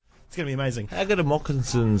It's going to be amazing. How good are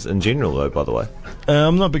moccasins in general, though, by the way?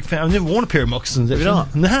 I'm not a big fan. I've never worn a pair of moccasins, actually.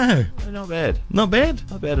 Have you No. They're not bad. Not bad?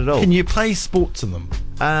 Not bad at all. Can you play sports in them?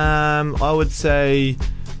 I would say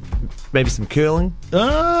maybe some curling.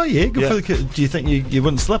 Oh, yeah. Good for the. Do you think you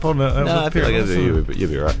wouldn't slip on a No, I feel like you'll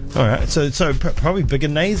be right. All right. So probably bigger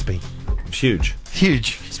Naseby. Huge.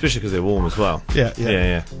 Especially because they're warm as well. Yeah.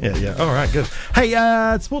 All right, good.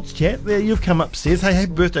 Hey, sports chat. You've come upstairs. Hey,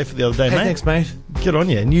 happy birthday for the other day, mate. Thanks, mate. Good on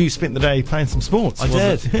you. And you spent the day playing some sports. I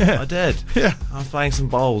did. Yeah. I did. Yeah. I was playing some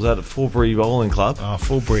bowls out at Forbury Bowling Club. Oh,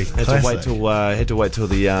 Forbury. Had to wait till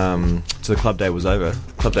the club day was over.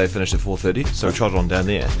 Club day finished at 4:30, so we trotted on down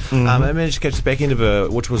there. I managed to catch the back end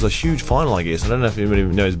of which was a huge final, I guess. I don't know if anybody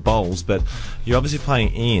knows bowls, but you're obviously playing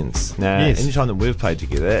ends. Now, anytime that we've played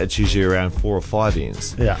together, it's usually around 4 or 5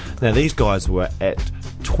 ends. Yeah. Now, these guys were at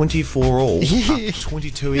 24 all, up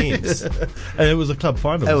 22 ends. And it was a club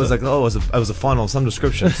final. It was a final of some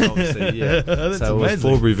description. So obviously, yeah. That's so it was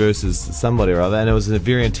amazing. Forbury versus somebody or other, and it was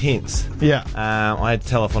very intense. Yeah. I had to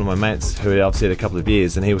tell off one of my mates who had upset a couple of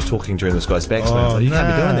beers, and he was talking during this guy's backswing. I was like, you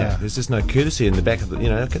can't be doing that. There's just no courtesy in the back of the.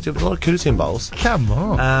 There's a lot of courtesy in bowls. Come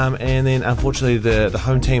on. And then unfortunately the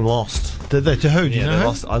home team lost. Did they? To who? Do you know they who?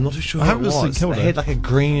 lost. I'm not too sure I who hope it it was was. St Kilda. They had like a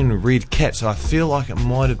green and red kit, so I feel like it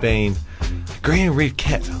might have been green and red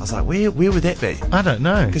kit. I was like, where would that be? I don't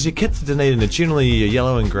know. Because your kits are Dunedin are generally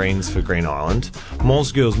yellow and greens for Green Island.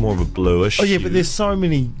 Mosgill's more of a bluish. Oh yeah, hue. but there's so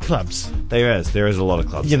many clubs. There is a lot of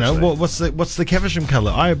clubs. You know actually. what's the Caversham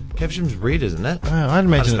colour? Caversham's red, isn't it? I'd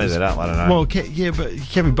imagine I just made it's- that up. I don't know. Well, but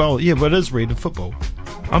Cavi Bowl, yeah, but it is red in football.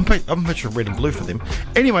 I'm picturing red and blue for them.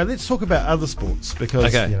 Anyway, let's talk about other sports because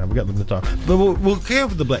Okay. we got them the time. But we'll go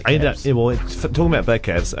over the Black I ended up, Caps. talking about Black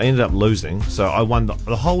Caps, I ended up losing. So I won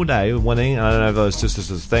the whole day winning, and I don't know if it was just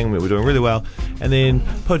this thing, we were doing really well. And then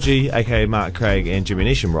Pudgy, aka Mark Craig, and Jimmy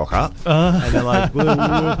Neesham rock up, and they're like, we'll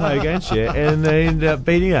play against you, and they ended up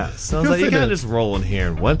beating us. So I was Good like, you for can't them. just roll in here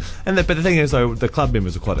and win. But the thing is, though, the club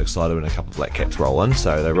members were quite excited when a couple of Black Caps roll in,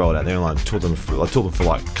 so they rolled out there and I taught them for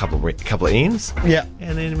like a couple of ends, Yeah.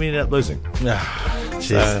 and then we ended up losing.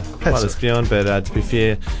 Jeez. Quite a spion, but to be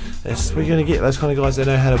fair, we're going to get those kind of guys that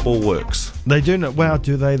know how the ball works. They do know. Wow,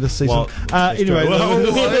 do they this season? Anyway, Come on,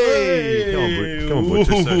 boy.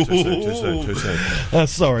 Too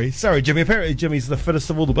soon. Sorry, Jimmy. Apparently, Jimmy's the fittest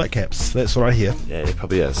of all the Black Caps. That's what I hear. Yeah, he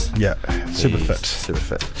probably is. Yeah, super He's fit. Super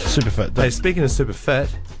fit. Hey, Hey, speaking of super fit,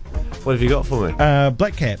 what have you got for me?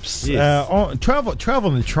 Black Caps. Yes. 12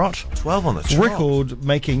 on the trot. 12 on the trot. Record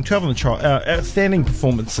making 12 on the trot. Outstanding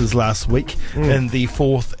performances last week in the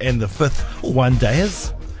 4th and the 5th one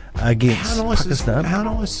days against Pakistan. How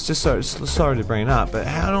nice? Just sorry to bring it up, but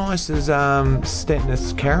how nice is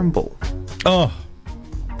Statner's Karen Ball? Oh,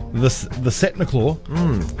 the Setna Claw.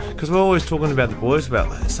 Because we're always talking about the boys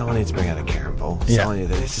about someone needs to bring out a Karen Ball. Yeah. Someone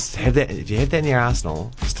needs to just have that. If you have that in your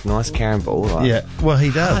arsenal, just a nice Karen Ball. Like, Yeah, well,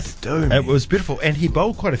 he does. hard to do, man. It was beautiful, and he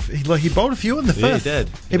bowled quite a few. He bowled a few in the 5th. Yeah, he did.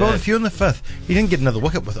 He bowled a few in the 5th. He didn't get another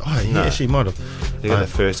wicket with it. Oh, he actually might have. They got the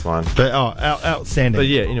first one. But outstanding. But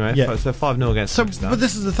yeah, anyway, Yeah. so 5-0 against So, Pakistan. but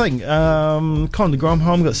this is the thing. Colin de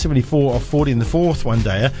Gromholm got 74 off 40 in the 4th one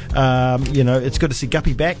day. It's good to see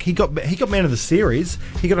Guppy back. He got man of the series.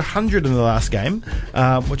 He got 100 in the last game,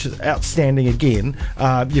 which is outstanding again.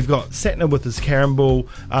 You've got Satner with his Karen Ball.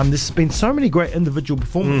 There's been so many great individual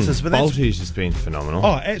performances. But that's, Bolty's just been phenomenal.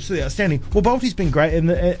 oh, absolutely outstanding. Well, Bolty's been great, and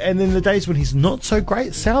then the days when he's not so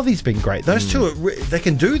great, Southey's been great. Those two, they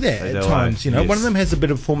can do that They at do, times. yes. One of them has a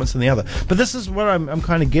better performance than the other. But this is what I'm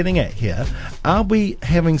kind of getting at here. Are we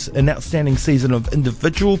having an outstanding season of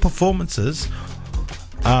individual performances,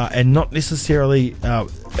 and not necessarily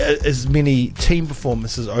as many team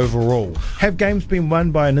performances overall? Have games been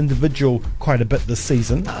won by an individual quite a bit this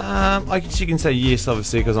season? I guess you can say yes,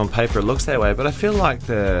 obviously, because on paper it looks that way. But I feel like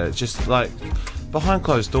behind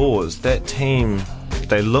closed doors, that team,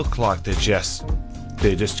 they look like they're just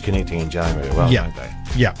connecting and gelling really well, Yeah. don't they?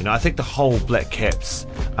 Yeah. I think the whole Black Caps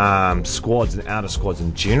squads and outer squads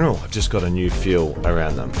in general have just got a new feel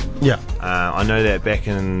around them. Yeah. I know that back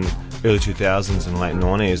in early 2000s and late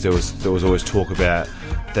 90s, there was always talk about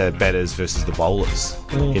the batters versus the bowlers.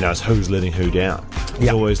 It's who's letting who down. It's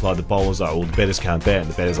Yeah. always like the bowlers are, well, the batters can't bat, and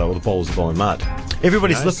the batters are, well, the bowlers are bowling mud.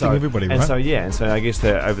 Everybody's lifting everybody, right? And so I guess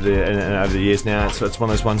that over the years now, it's one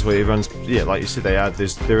of those ones where everyone's, like you said,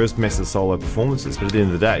 there is massive solo performances, but at the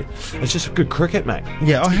end of the day, it's just good cricket, mate.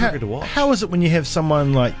 Yeah, It's good cricket to watch. how is it when you have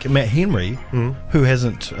someone like Matt Henry, who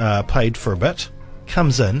hasn't played for a bit,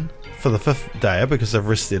 comes in for the 5th day because they've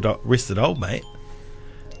rested old mate,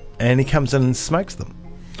 and he comes in and smokes them?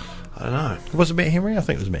 I don't know. Was it Matt Henry? I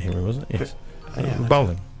think it was Matt Henry, wasn't it? Yes. Yeah.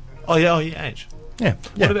 Bowling. Oh yeah, H. Yeah.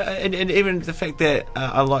 What about, and even the fact that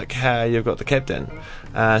I like how you've got the captain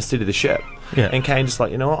steady the ship, and Kane just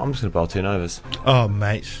like, you know what, I'm just going to bowl turnovers. Oh,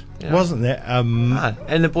 mate. Yeah. Wasn't that...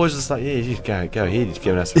 and the boys are just like, yeah, you go ahead, you've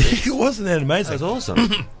given us a bit. Wasn't that amazing? That was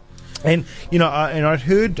awesome. And, I'd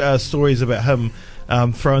heard stories about him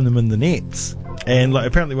throwing them in the nets. And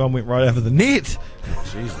apparently one went right over the net.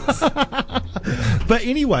 Jesus. But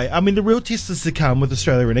anyway, I mean, the real test is to come with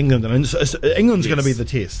Australia and England. And England's going to be the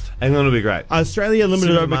test. England will be great. Australia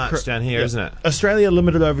limited over March down here, isn't it? Australia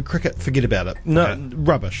limited over cricket. Forget about it. No,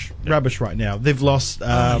 rubbish right now. They've lost.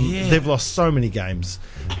 They've lost so many games.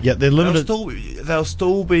 Yeah, they're limited. It'll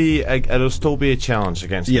still be a challenge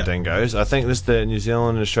against the Dingoes. I think the New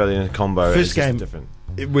Zealand and Australian combo First is game different.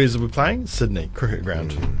 Where's we playing? Sydney Cricket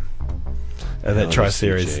Ground. And that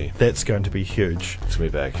Tri-Series, that's going to be huge. It's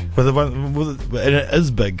going to be big. And it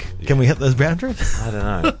is big. Can we hit those boundaries? I don't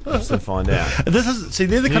know. We'll have to find out.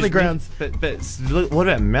 They're the kind of grounds. But look, what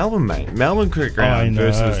about Melbourne, mate? Melbourne Cricket Ground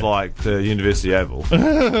versus the University Oval.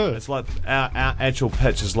 It's like our actual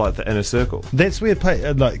pitch is like the inner circle. That's where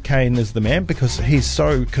Kane is the man, because he's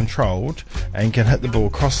so controlled and can hit the ball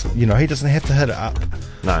across. He doesn't have to hit it up.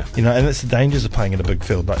 No. And that's the dangers of playing in a big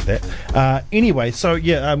field like that. Anyway, so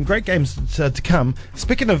great games to come.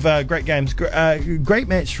 Speaking of great games, great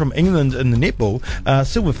match from England in the netball.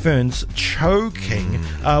 Silver Ferns choking.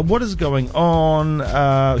 What is going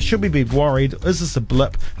on? Should we be worried? Is this a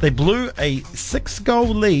blip? They blew a 6-goal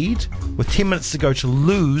lead with 10 minutes to go to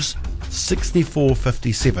lose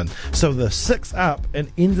 64-57. So they're 6 up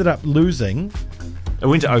and ended up losing. It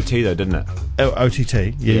went to OT though, didn't it?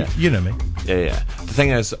 OTT, yeah. You know me. Yeah. The thing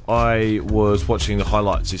is, I was watching the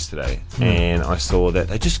highlights yesterday, and I saw that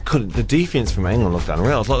they just couldn't. The defense from England looked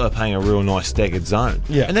unreal. It's like they were playing a real nice staggered zone,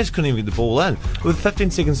 and they just couldn't even get the ball in. With 15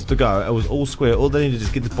 seconds to go, it was all square. All they needed to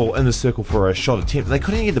just get the ball in the circle for a shot attempt. They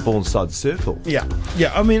couldn't even get the ball inside the circle. Yeah.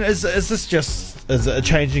 I mean, is this just? Is it a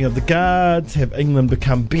changing of the guards? Have England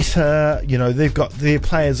become better? They've got their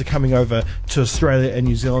players are coming over to Australia and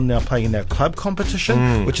New Zealand now, playing in their club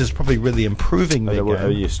competition, which is probably really improving their game. Oh,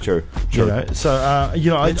 yes, true. So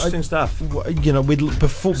interesting stuff.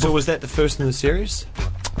 So was that the first in the series?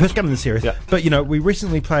 First game in the series, but we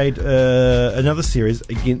recently played another series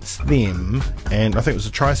against them, and I think it was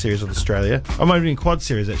a tri-series with Australia. I might have been quad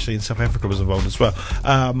series actually, and South Africa was involved as well.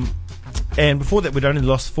 And before that, we'd only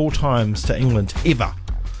lost 4 times to England ever.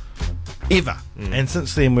 And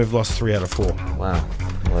since then, we've lost 3 out of 4. Wow,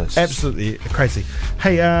 absolutely crazy.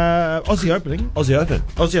 Hey, Aussie Open.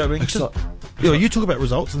 You talk about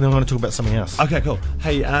results, and then I'm going to talk about something else. Okay, cool.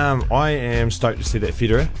 Hey, I am stoked to see that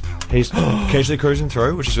Federer. He's casually cruising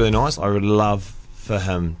through, which is really nice. I would love for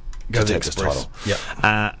him to take this title.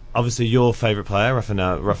 Yeah. Obviously, your favourite player, Rafa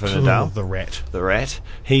Nadal, the Rat.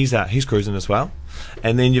 He's cruising as well.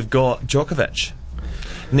 And then you've got Djokovic.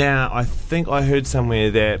 Now, I think I heard somewhere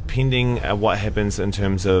that pending what happens in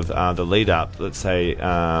terms of the lead-up, let's say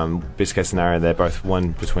best case scenario, they both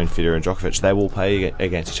win between Federer and Djokovic, they will play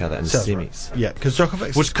against each other in the semis. Yeah, because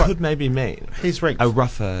Djokovic, which could maybe mean he's ranked a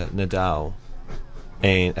Rafa Nadal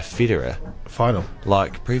and a Federer final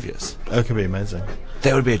like previous. That could be amazing.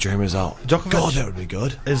 That would be a dream result. Djokovic, God, that would be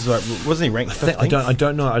good. Wasn't he ranked 15th? I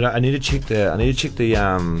don't know. I need to check the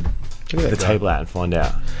table out and find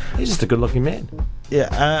out. He's just a good-looking man.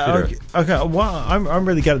 Yeah. Okay. Well, I'm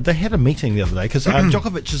really glad they had a meeting the other day, because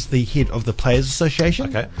Djokovic is the head of the Players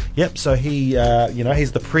Association. Okay. Yep. So he,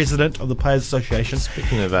 he's the president of the Players Association.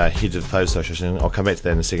 Speaking of head of the Players Association, I'll come back to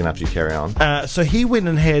that in a second after you carry on. So he went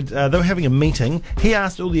and had. They were having a meeting. He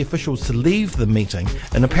asked all the officials to leave the meeting,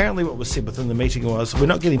 and apparently what was said within the meeting was, "We're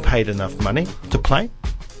not getting paid enough money to play.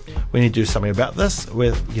 We need to do something about this.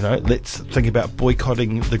 Let's think about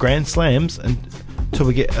boycotting the Grand Slams until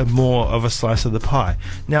we get more of a slice of the pie."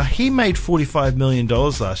 Now, he made $45 million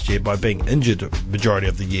last year by being injured majority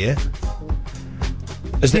of the year.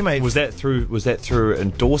 Was that through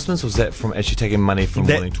endorsements, or was that from actually taking money from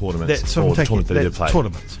winning tournaments? That's from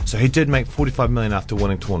tournaments. So he did make $45 million after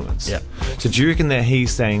winning tournaments. Yeah. So do you reckon that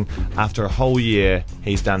he's saying after a whole year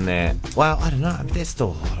he's done that? Well, I don't know. I mean, that's still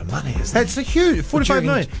a lot of money, isn't it? That's a huge $45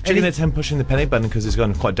 million. Do you reckon that's him pushing the panic button because he's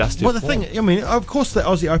gone quite dusty? Well, the thing, I mean, of course, the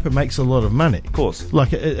Aussie Open makes a lot of money. Of course,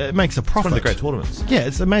 like it makes a profit. It's one of the great tournaments. Yeah,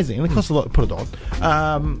 it's amazing, and it costs a lot to put it on.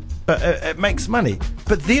 But it makes money.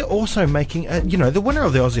 But they're also making, the winner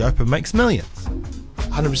of the Aussie Open makes millions.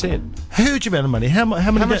 100%. Huge amount of money. How much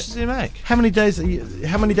does he make? How many days are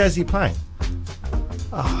you playing?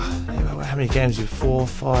 How many games? You have 4,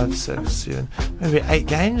 5, 6, 7, maybe 8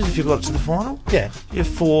 games if you got to the final. Yeah. You have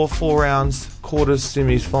four rounds, quarters,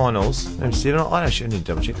 semis, finals, maybe 7. I actually need to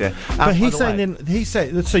double check that. But he's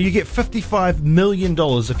saying so you get $55 million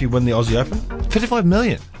if you win the Aussie Open. 55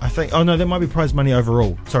 million. I think. Oh no, that might be prize money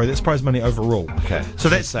overall. Sorry, that's prize money overall. Okay. So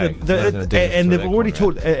that's and they've already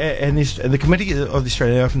talked, and the committee of the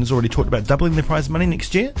Australian Open has already talked about doubling the prize money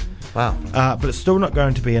next year. Wow. But it's still not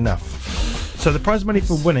going to be enough. So the prize money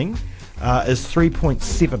for winning is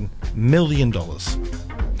 $3.7 million,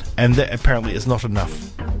 and that apparently is not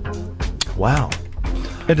enough. Wow.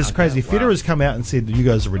 It is crazy. Federer's come out and said, "You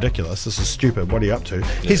guys are ridiculous. This is stupid. What are you up to?" Yeah.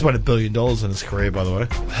 He's won $1 billion in his career, by the way.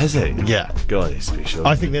 Has he? Yeah. God, he's special.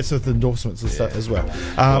 I think that's with endorsements and stuff as well.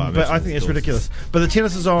 But I think it's ridiculous. But the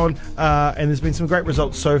tennis is on, and there's been some great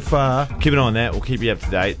results so far. Keep an eye on that. We'll keep you up to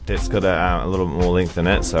date. That's got a little bit more length in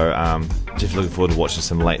it. So just looking forward to watching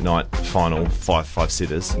some late night final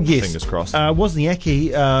five-setters. Yes. Fingers crossed.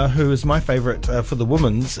 Wozniacki, who is my favourite for the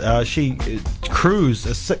women's, she cruised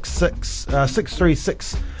a 6-6,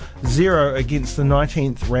 6-3, 6-0 against the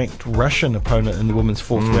 19th ranked Russian opponent in the women's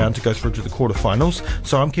fourth round to go through to the quarterfinals.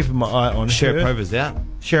 So I'm keeping my eye on her. Sharapova's out.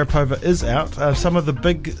 Sharapova is out. Some of the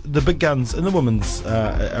big guns in the women's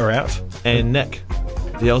are out. And Nick,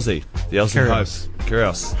 the Aussie Kyrgios. hope,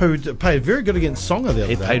 Kyrgios, who played very good against Tsonga the other day.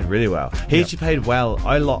 He played really well. He actually played well.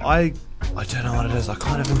 I don't know what it is. I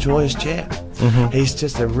kind of enjoy his chat. Mm-hmm. He's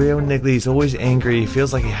just a real niggly. He's always angry. He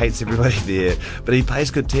feels like he hates everybody there, but he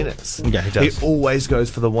plays good tennis. Yeah, he does. He always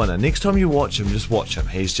goes for the winner. Next time you watch him, just watch him.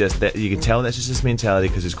 He's just that. You can tell that's just his mentality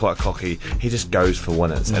because he's quite cocky. He just goes for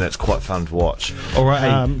winners, and it's quite fun to watch. All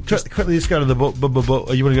right, quickly, let's go to the ball.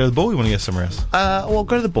 You want to go to the ball? Or you want to go somewhere else? Well,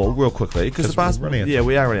 go to the ball real quickly because the basketball. Yeah,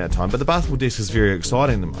 we are running out of time, but the basketball desk is very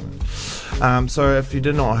exciting at the moment. So if you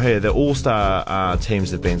did not hear, the All-Star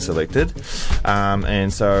teams have been selected,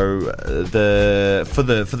 and so for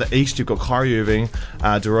the East you've got Kyrie Irving,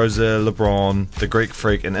 DeRozan, LeBron, the Greek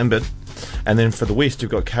Freak, and Embiid, and then for the West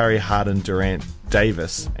you've got Curry, Harden, Durant,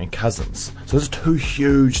 Davis, and Cousins. So those are two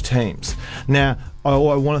huge teams. Now I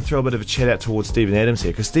want to throw a bit of a shout out towards Steven Adams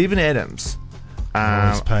here because Steven Adams,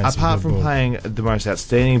 apart from playing the most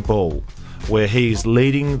outstanding ball, where he's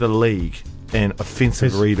leading the league in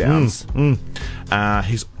offensive rebounds.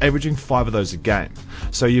 He's averaging 5 of those a game.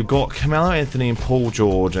 So you've got Carmelo Anthony and Paul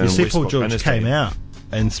George. And you see, Paul George came out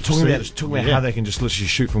and talking about how they can just literally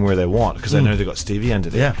shoot from where they want because they know they've got Stevie under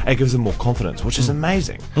there. Yeah. It gives them more confidence, which is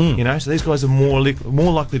amazing. You know, so these guys are more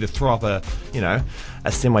likely to throw up a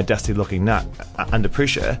semi-dusty looking nut under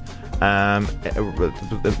pressure. Then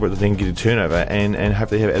get a turnover and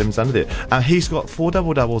hopefully have Adams under there. He's got 4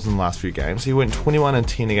 double-doubles in the last few games. He went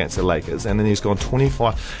 21-10 against the Lakers, and then he's gone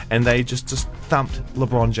 25, and they just thumped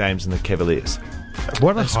LeBron James and the Cavaliers.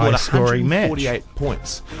 What a high-scoring match. 48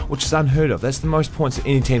 points, which is unheard of. That's the most points that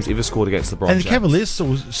any team's ever scored against LeBron James. And the Cavaliers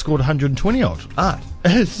scored 120-odd.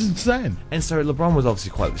 It's insane. And so LeBron was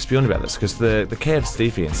obviously quite spewing about this because the Cavs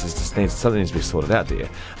defense something needs to be sorted out there.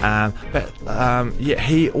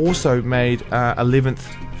 He also made 11th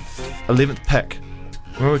pick.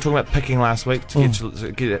 Remember we were talking about picking last week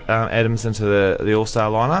to get Adams into the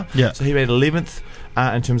All-Star lineup? Yeah. So he made 11th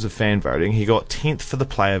in terms of fan voting. He got 10th for the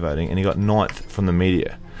player voting, and he got 9th from the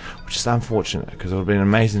media, which is unfortunate because it would have been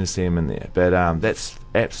amazing to see him in there. But that's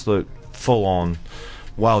absolute full-on.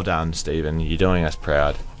 Well done, Stephen. You're doing us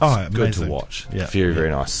proud. Oh, it's good to watch. Yeah. Very,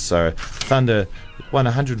 very nice. So Thunder won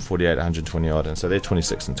 148, 120 odd, and so they're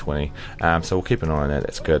 26 and 20. So we'll keep an eye on that.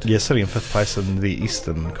 That's good. Yeah, sitting in 5th place in the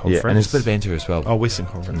Eastern Conference. Yeah, and there's a bit of banter as well. Oh, Western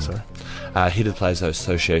Conference, sorry. Head of the Players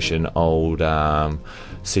Association, old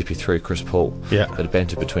CP3 Chris Paul. Yeah. Bit of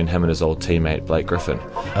banter between him and his old teammate Blake Griffin.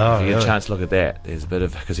 Oh, if you get a chance to look at that, there's a bit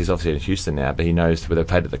of, because he's obviously in Houston now, but he knows where they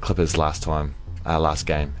played at the Clippers last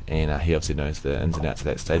game, and he obviously knows the ins and outs of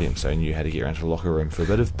that stadium, so he knew how to get around to the locker room for a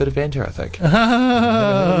bit of banter, I think.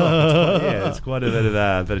 It's quite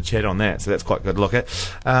a bit of chat on that, so that's quite good to look at.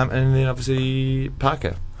 And then obviously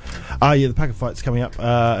Parker. The Parker fight's coming up,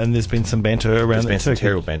 and there's been some banter around. There's been some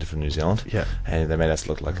terrible banter from New Zealand, and they made us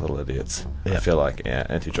look like little idiots. Yeah. I feel like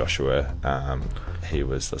Anthony Joshua, he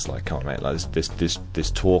was just like, come on, mate, like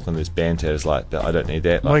this talk and this banter is like, I don't need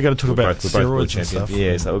that. Like, you got to talk about we're both world steroids and stuff.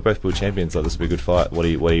 Yeah, so we're both world champions. Like, this will be a good fight. Why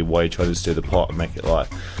are you trying to stir the pot and make it like?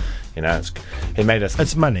 You know, he made us.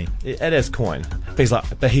 It's money. It is coin.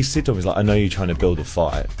 But he said to him, he's like, I know you're trying to build a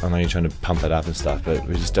fight. I know you're trying to pump it up and stuff, but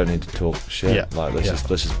we just don't need to talk shit. Yeah. Like, let's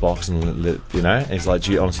just box and you know. And he's like,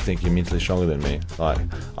 do you honestly think you're mentally stronger than me? Like,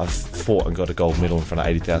 I've fought and got a gold medal in front of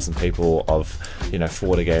 80,000 people. I've,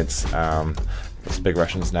 fought against this big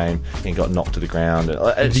Russian's name and got knocked to the ground.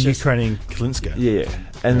 The Ukrainian Kalinska. Yeah.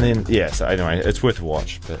 And then so anyway, it's worth a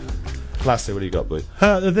watch. But Lastly, what do you got, Blue?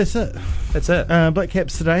 That's it. That's it. Black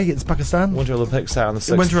Caps today against Pakistan. Winter Olympics out on the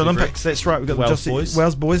 6th. Winter Olympics, that's right. We've got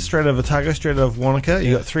Wales boys straight out of Otago, straight out of Wanaka.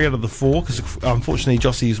 You got 3 out of the 4 because unfortunately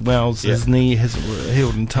Jossie's his knee hasn't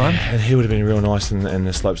healed in time. And he would have been real nice in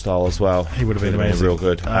the slopestyle as well. He would have been amazing. Real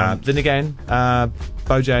good. Then again,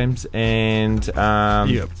 Bo James and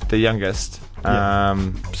the youngest.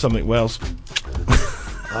 Something Wales.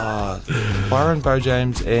 Byron, Bo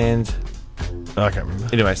James, and I can't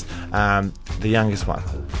remember. Anyways, the youngest one.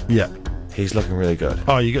 Yeah. He's looking really good.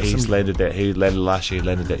 Oh, you got He landed last year,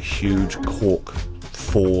 landed that huge cork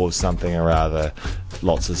 4 something or other.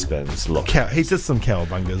 Lots of spins. He did some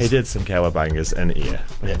cowabungas. He did some cowabungas in air.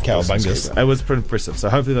 Yeah, cowabungas. It was pretty impressive. So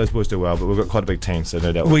hopefully those boys do well, but we've got quite a big team, so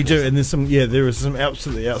no doubt. We do, and there is some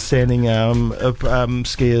absolutely outstanding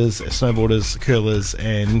skiers, snowboarders, curlers,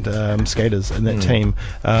 and skaters in that team.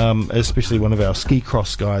 Especially one of our ski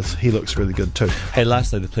cross guys. He looks really good too. Hey,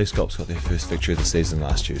 lastly, the Police Cops got their first victory of the season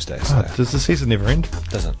last Tuesday. So Does the season never end?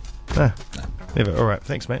 Doesn't. No. Never. All right.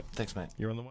 Thanks, mate. Thanks, mate. You're on the way.